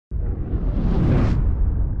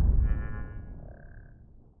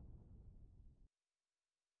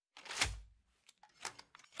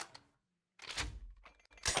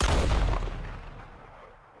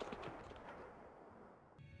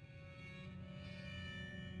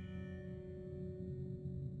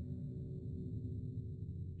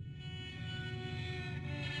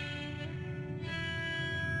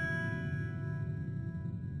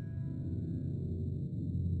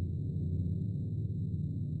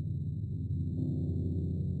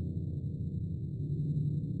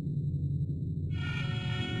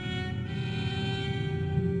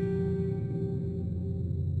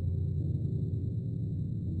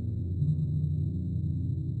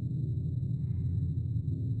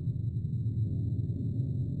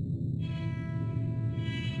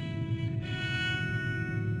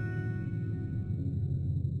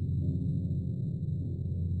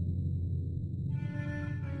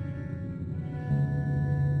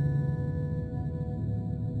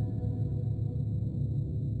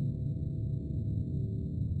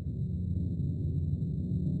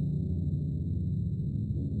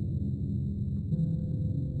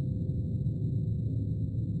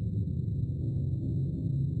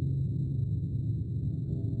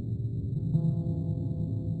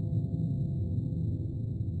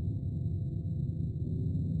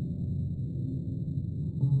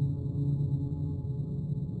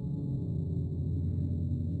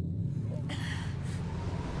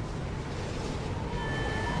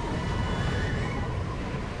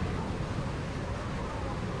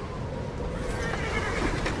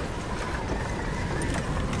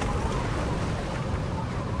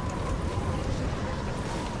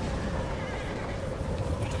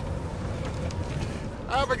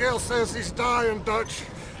Abigail says he's dying, Dutch.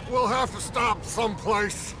 We'll have to stop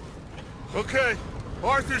someplace. Okay.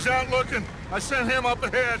 Arthur's out looking. I sent him up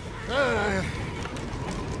ahead.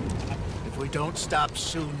 If we don't stop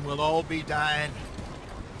soon, we'll all be dying.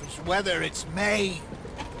 This weather, it's May.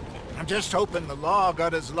 I'm just hoping the law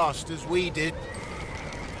got as lost as we did.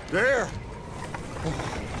 There!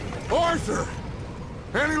 Arthur!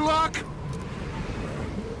 Any luck?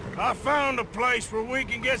 I found a place where we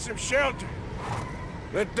can get some shelter.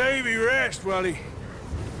 Let Davy rest while he...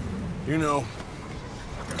 You know.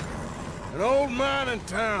 An old mining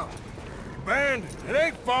town. Abandoned. It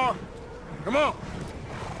ain't far. Come on.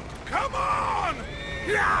 Come on!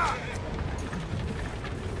 Yeah!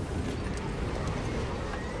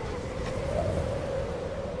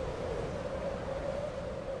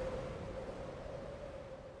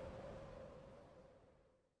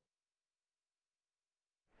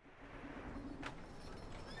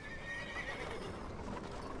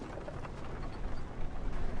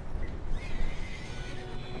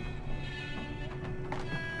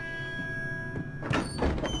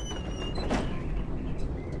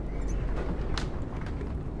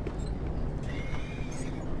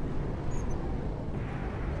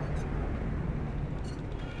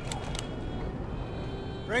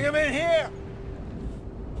 Bring him in here!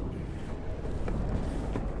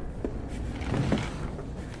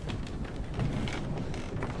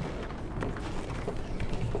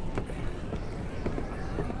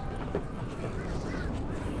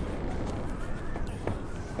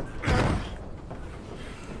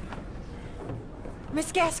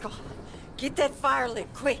 Miss Gaskell, get that fire lit,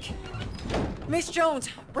 quick. Miss Jones,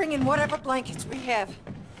 bring in whatever blankets we have.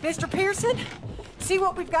 Mr. Pearson, see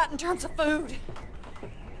what we've got in terms of food.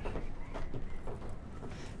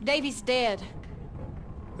 Davy's dead.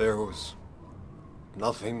 There was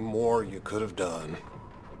nothing more you could have done.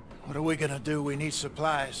 What are we gonna do? We need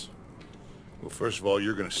supplies. Well, first of all,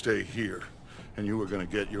 you're gonna stay here, and you were gonna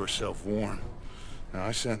get yourself warm. Now,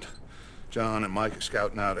 I sent John and Micah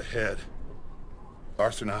scouting out ahead.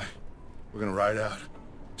 Arthur and I, we're gonna ride out,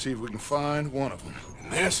 see if we can find one of them.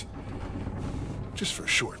 And this, just for a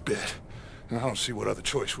short bit. And I don't see what other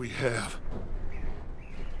choice we have.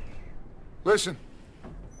 Listen.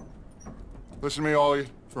 Listen to me, all of you,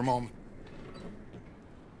 for a moment.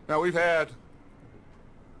 Now, we've had,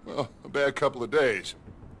 well, a bad couple of days.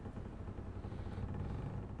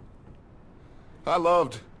 I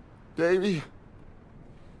loved Davy,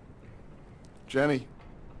 Jenny,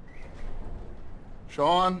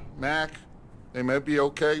 Sean, Mac. They may be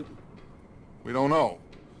okay. We don't know.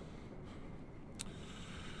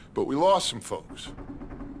 But we lost some folks.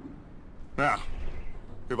 Now,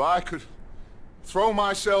 if I could throw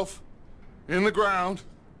myself in the ground,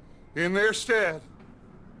 in their stead,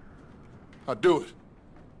 I'd do it,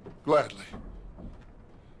 gladly.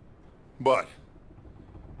 But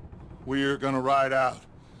we're gonna ride out,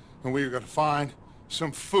 and we're gonna find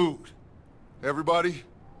some food. Everybody,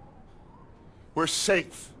 we're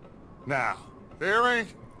safe now. There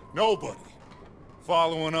ain't nobody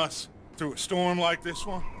following us through a storm like this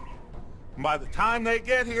one. And by the time they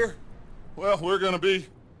get here, well, we're gonna be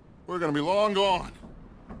long gone.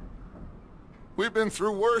 We've been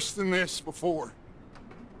through worse than this before.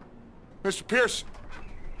 Mr. Pearson,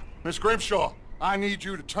 Miss Grimshaw, I need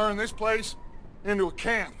you to turn this place into a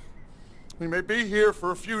camp. We may be here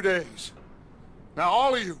for a few days. Now,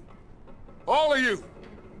 all of you,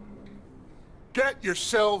 get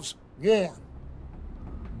yourselves warm.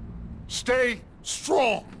 Stay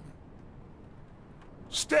strong.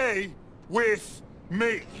 Stay with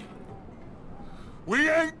me. We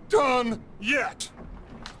ain't done yet.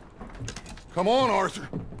 Come on, Arthur.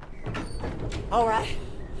 All right.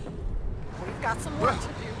 We've got some work to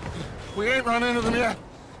do. We ain't run into them yet,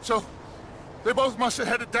 so they both must have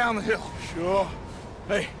headed down the hill. Sure.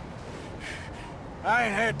 Hey, I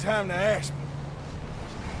ain't had time to ask.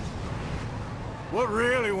 What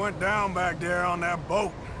really went down back there on that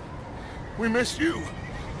boat? We missed you.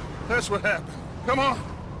 That's what happened. Come on.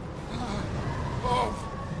 Oh.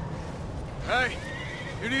 Hey,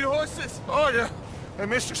 you need horses? Oh, yeah. Hey,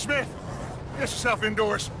 Mr. Smith, get yourself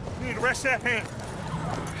indoors. You need to rest that hand.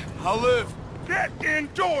 I'll live. Get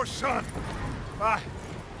indoors, son.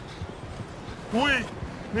 We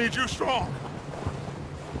need you strong.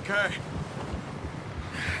 Okay.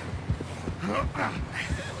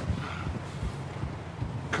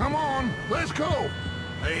 Come on, let's go.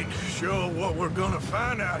 Ain't sure what we're gonna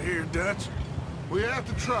find out here, Dutch. We have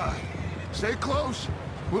to try. Stay close.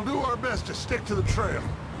 We'll do our best to stick to the trail.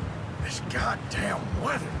 This goddamn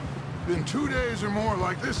weather. Been 2 days or more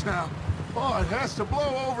like this now. Oh, it has to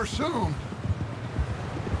blow over soon.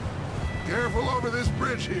 Careful over this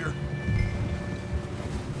bridge here.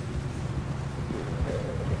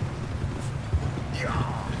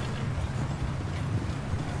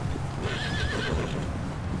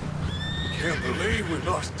 Can't believe we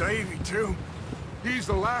lost Davy, too. He's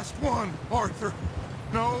the last one, Arthur.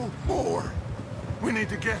 No more. We need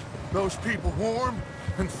to get those people warm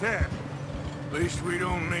and fed. At least we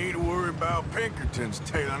don't need to worry about Pinkertons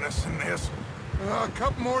tailing us in this. A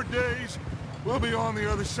couple more days, we'll be on the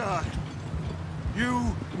other side.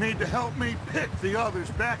 You need to help me pick the others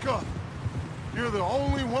back up. You're the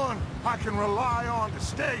only one I can rely on to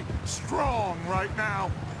stay strong right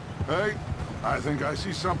now. Hey, I think I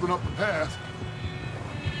see something up the path.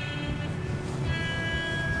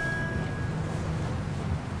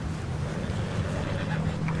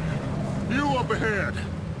 You up ahead.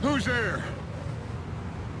 Who's there?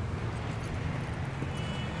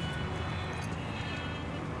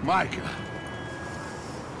 Micah.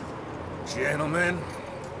 Gentlemen,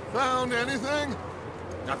 Found anything?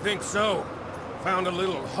 I think so. Found a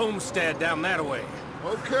little homestead down that way.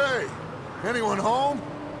 Okay. Anyone home?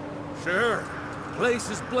 Sure. Place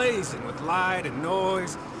is blazing with light and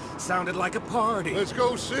noise. Sounded like a party. Let's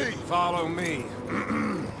go see. Follow me.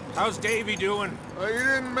 How's Davy doing? He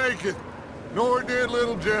didn't make it. Nor did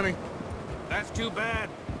little Jenny. That's too bad.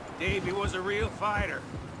 Davy was a real fighter.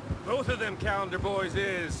 Both of them calendar boys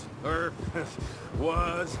is, or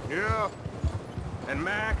was. Yeah, And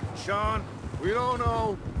Mac, Sean, we don't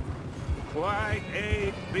know. quite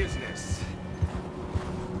a business.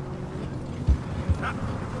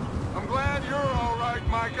 I'm glad you're all right,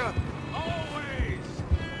 Micah. Always!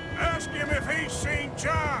 Ask him if he's seen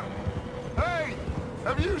John. Hey,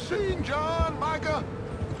 have you seen John, Micah?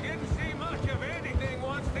 Didn't see much of anything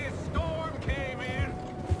once this storm came in.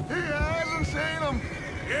 He hasn't seen him.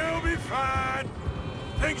 He'll be fine.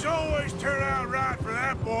 Things always turn out right for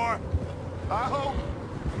that boy. I hope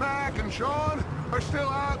Mac and Sean are still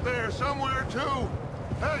out there somewhere, too.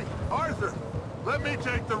 Hey, Arthur, let me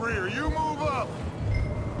take the rear. You move up.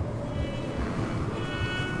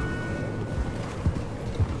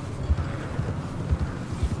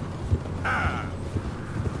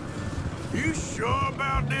 You sure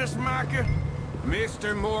about this, Micah?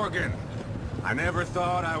 Mr. Morgan, I never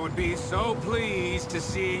thought I would be so pleased to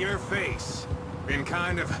see your face. Been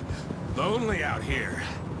kind of lonely out here.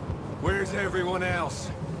 Where's everyone else?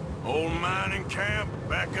 Old mining camp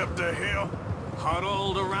back up the hill.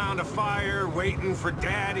 Huddled around a fire, waiting for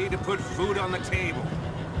Daddy to put food on the table.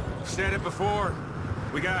 Said it before,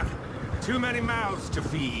 we got too many mouths to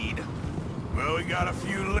feed. Well, we got a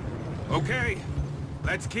few Okay,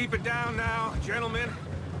 let's keep it down now, gentlemen.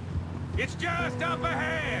 It's just up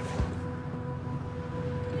ahead.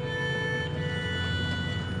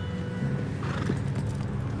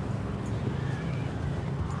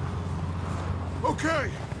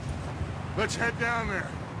 Okay, let's head down there.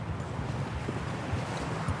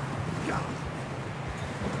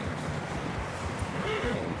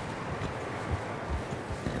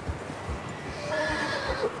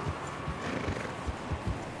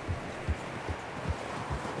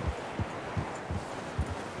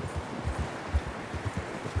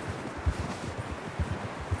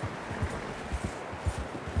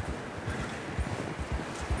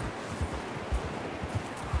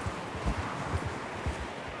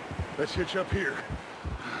 Let's hitch up here.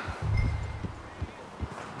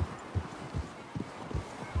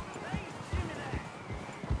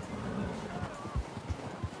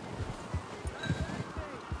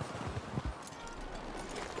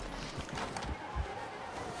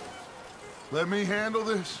 Let me handle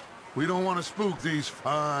this. We don't want to spook these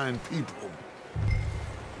fine people.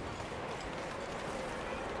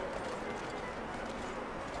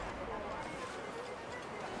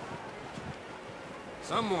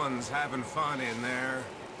 Someone's having fun in there.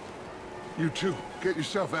 You two, get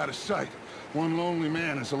yourself out of sight. One lonely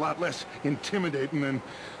man is a lot less intimidating than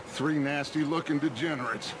three nasty-looking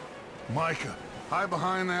degenerates. Micah, hide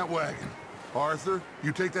behind that wagon. Arthur,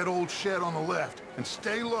 you take that old shed on the left, and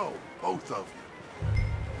stay low, both of you.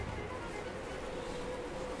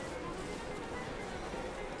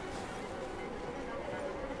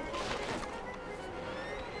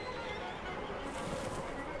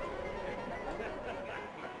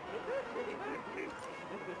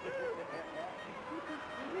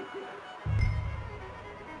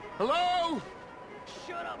 Hello?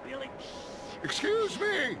 Shut up, Billy. Excuse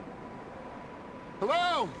me?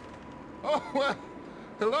 Hello? Oh, well,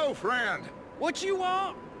 hello, friend. What you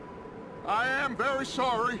want? I am very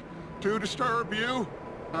sorry to disturb you.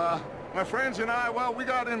 My friends and I, well, we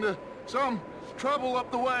got into some trouble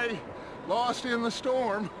up the way, lost in the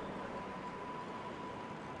storm.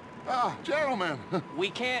 Ah, gentlemen. We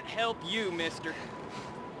can't help you, mister.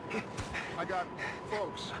 I got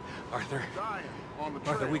folks Arthur, dying on the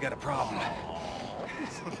trail. Arthur, we got a problem.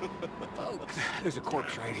 Folks, there's a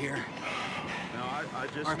corpse right here. Now, I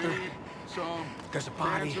just Arthur, need some there's a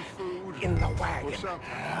body cans of food in the or wagon. something.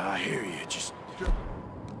 I hear you. Just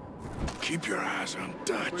keep your eyes on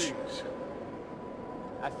Dutch. Please.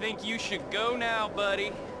 I think you should go now,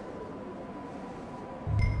 buddy.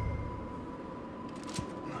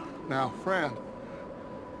 Now, friend.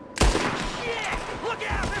 Yeah! Look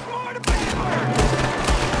out! There's more to Pittsburgh!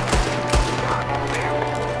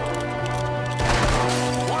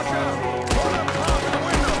 Watch out! Run up top in the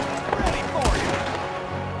window! Ready for you!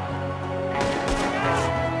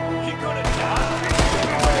 You're gonna die!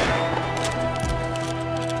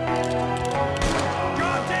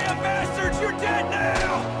 Goddamn bastards! You're dead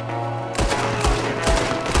now!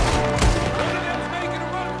 One of them's making a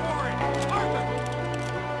run for it! Arthur!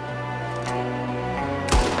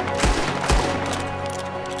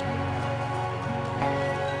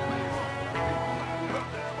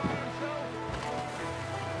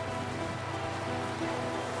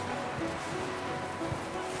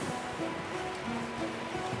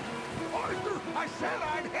 Arthur, I said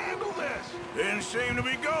I'd handle this! Didn't seem to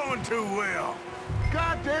be going too well.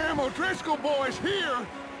 Goddamn O'Driscoll boys here!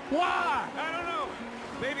 Why? I don't know.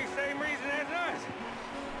 Maybe same reason as us.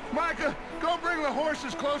 Micah, go bring the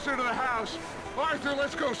horses closer to the house. Arthur,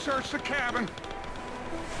 let's go search the cabin.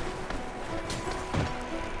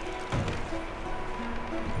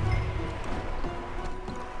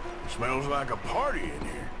 Smells like a party in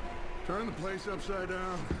here. Turn the place upside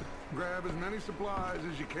down. Grab as many supplies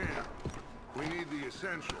as you can. We need the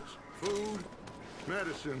essentials. Food,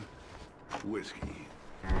 medicine, whiskey.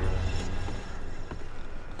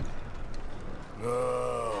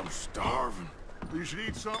 Oh, I'm starving. You should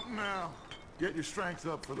eat something now. Get your strength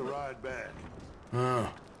up for the ride back. Huh.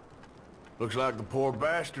 Looks like the poor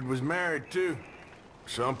bastard was married, too. At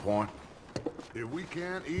some point. If we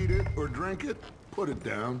can't eat it or drink it, put it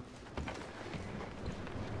down.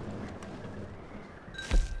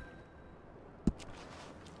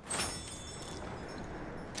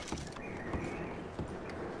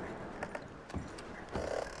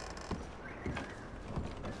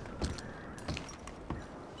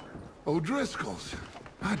 O'Driscoll's.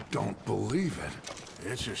 I don't believe it.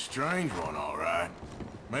 It's a strange one, all right.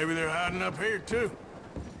 Maybe they're hiding up here, too.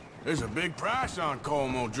 There's a big price on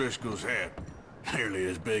Colm O'Driscoll's head. Nearly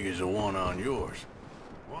as big as the one on yours.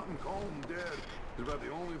 Wanting Colm dead is about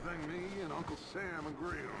the only thing me and Uncle Sam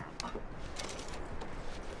agree on.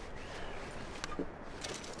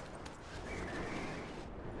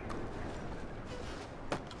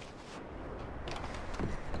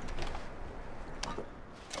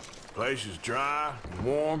 Place is dry and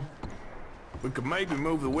warm. We could maybe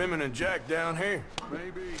move the women and Jack down here.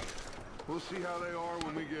 Maybe. We'll see how they are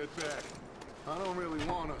when we get back. I don't really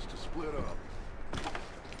want us to split up.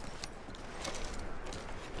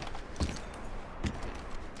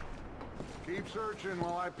 Keep searching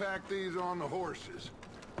while I pack these on the horses.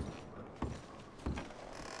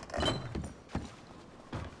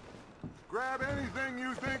 Grab anything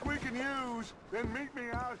you think we can use, then meet me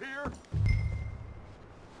out here.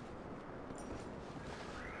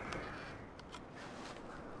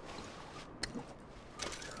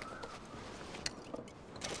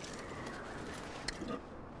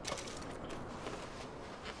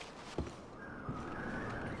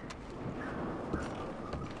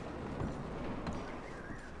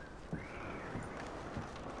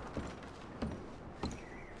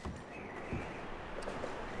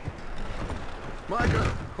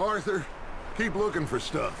 Micah, Arthur, keep looking for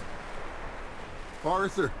stuff.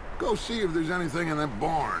 Arthur, go see if there's anything in that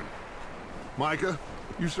barn. Micah,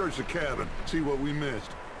 you search the cabin, see what we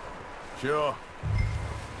missed. Sure.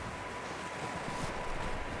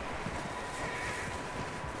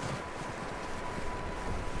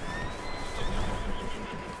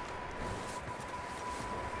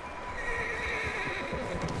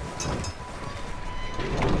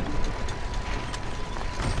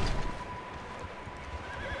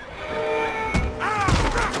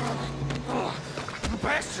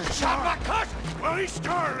 Shot my cousin! Well, he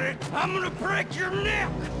started. I'm gonna break your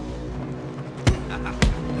neck!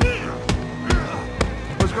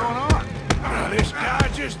 What's going on? This guy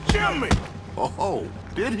just jumped me! Oh,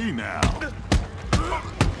 did he now?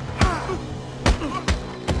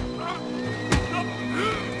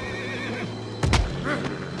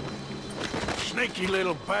 Sneaky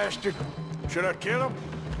little bastard. Should I kill him?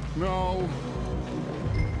 No.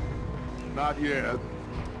 Not yet.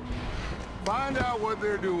 Find out what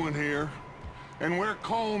they're doing here, and where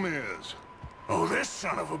Colm is. Oh, this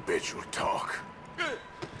son of a bitch will talk.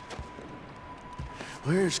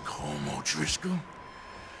 Where's Colm O'Driscoll?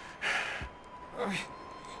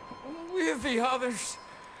 With the others.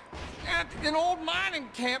 At an old mining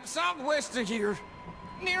camp southwest of here.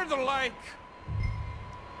 Near the lake.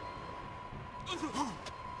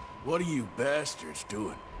 What are you bastards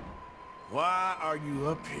doing? Why are you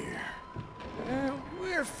up here?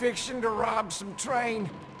 We're fixing to rob some train.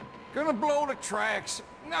 Gonna blow the tracks.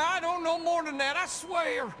 I don't know more than that, I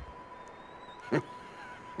swear.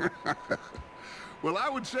 Well, I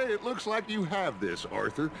would say it looks like you have this,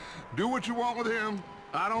 Arthur. Do what you want with him.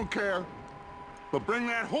 I don't care. But bring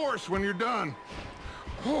that horse when you're done.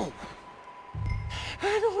 Oh.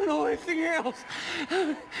 I don't know anything else.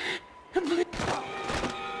 Get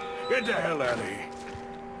the hell out of here.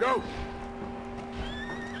 Go!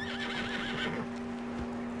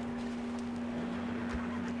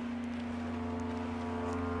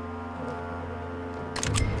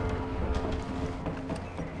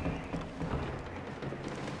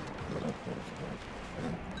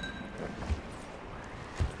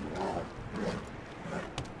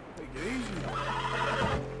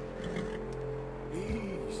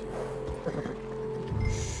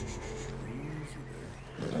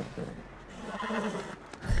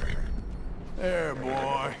 There,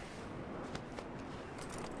 boy.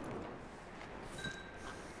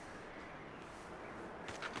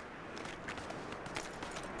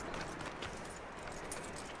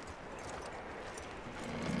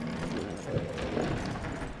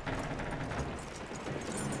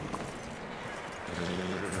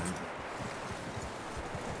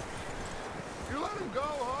 You let him go,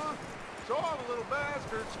 huh? Saw the little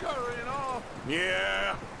bastard scurrying off.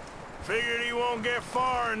 Yeah. Figured he won't get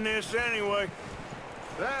far in this anyway.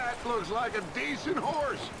 That looks like a decent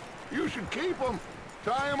horse. You should keep him.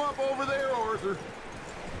 Tie him up over there, Arthur.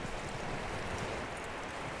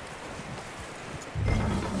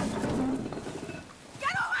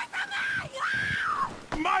 Get away from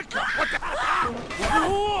me! Micah! What the?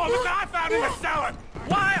 Oh, look, I found in the cellar!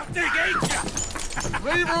 Wild thing, ain't ya?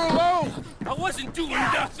 Leave her alone! I wasn't doing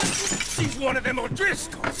nothing. She's one of them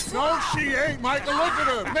O'Driscolls. No, she ain't, Micah. Look at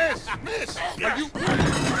her. Miss, are you...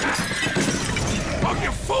 Oh,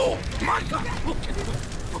 you fool! Micah!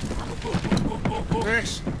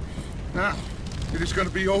 Miss, now, it is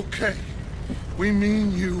gonna be okay. We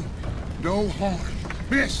mean you no harm.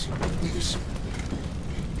 Miss,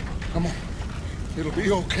 come on. It'll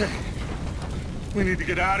be okay. We need to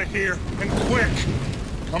get out of here, and quick.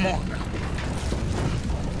 Come on now.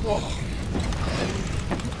 Oh.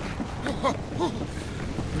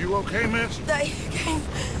 You okay, miss? They came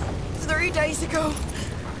 3 days ago.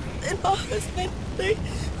 And my husband, they...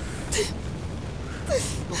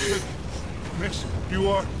 Miss, you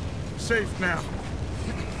are safe now.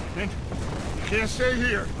 And you can't stay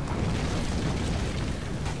here.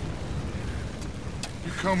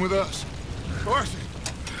 You come with us. Arthur.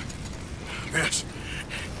 Miss,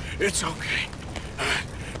 it's okay.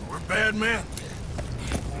 We're bad men.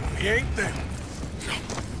 We ain't them.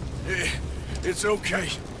 It's okay.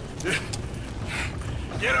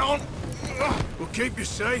 Get on. We'll keep you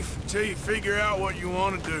safe until you figure out what you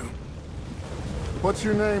want to do. What's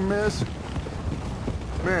your name, miss?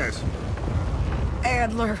 Miss?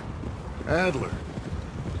 Adler. Adler.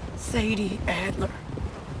 Sadie Adler.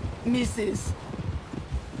 Mrs.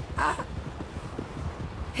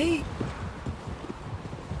 He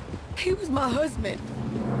was my husband.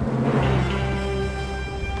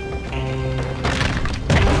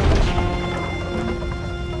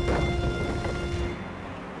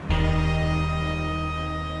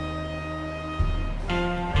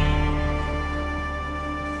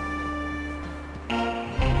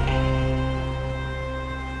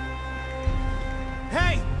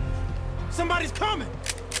 Hey! Somebody's coming!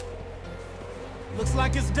 Looks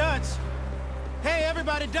like it's Dutch. Hey,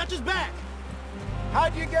 everybody, Dutch is back!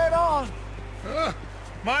 How'd you get on?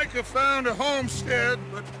 Micah found a homestead,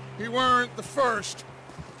 but he weren't the first.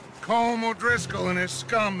 Colm O'Driscoll and his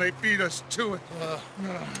scum, they beat us to it.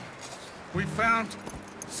 We found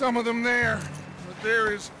some of them there, but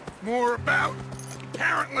there is more about,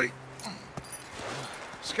 apparently.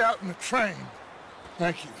 Scouting the train.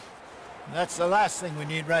 Thank you. That's the last thing we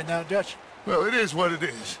need right now, Dutch. Well, it is what it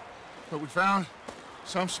is. But we found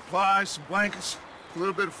some supplies, some blankets, a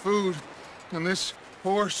little bit of food, and this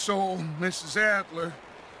poor soul, Mrs. Adler,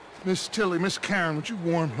 Miss Tilly, Miss Karen, would you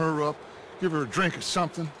warm her up? Give her a drink or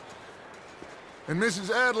something? And Mrs.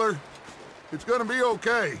 Adler, it's gonna be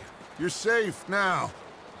okay. You're safe now.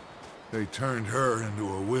 They turned her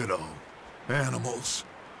into a widow. Animals.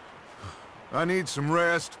 I need some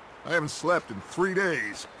rest. I haven't slept in 3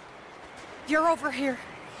 days. You're over here.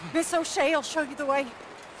 Miss O'Shea will show you the way.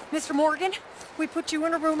 Mr. Morgan, we put you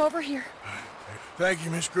in a room over here. Thank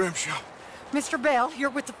you, Miss Grimshaw. Mr. Bell, you're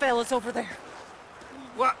with the fellas over there.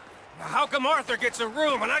 What? How come Arthur gets a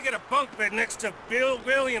room and I get a bunk bed next to Bill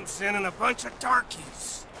Williamson and a bunch of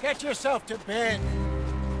darkies? Get yourself to bed.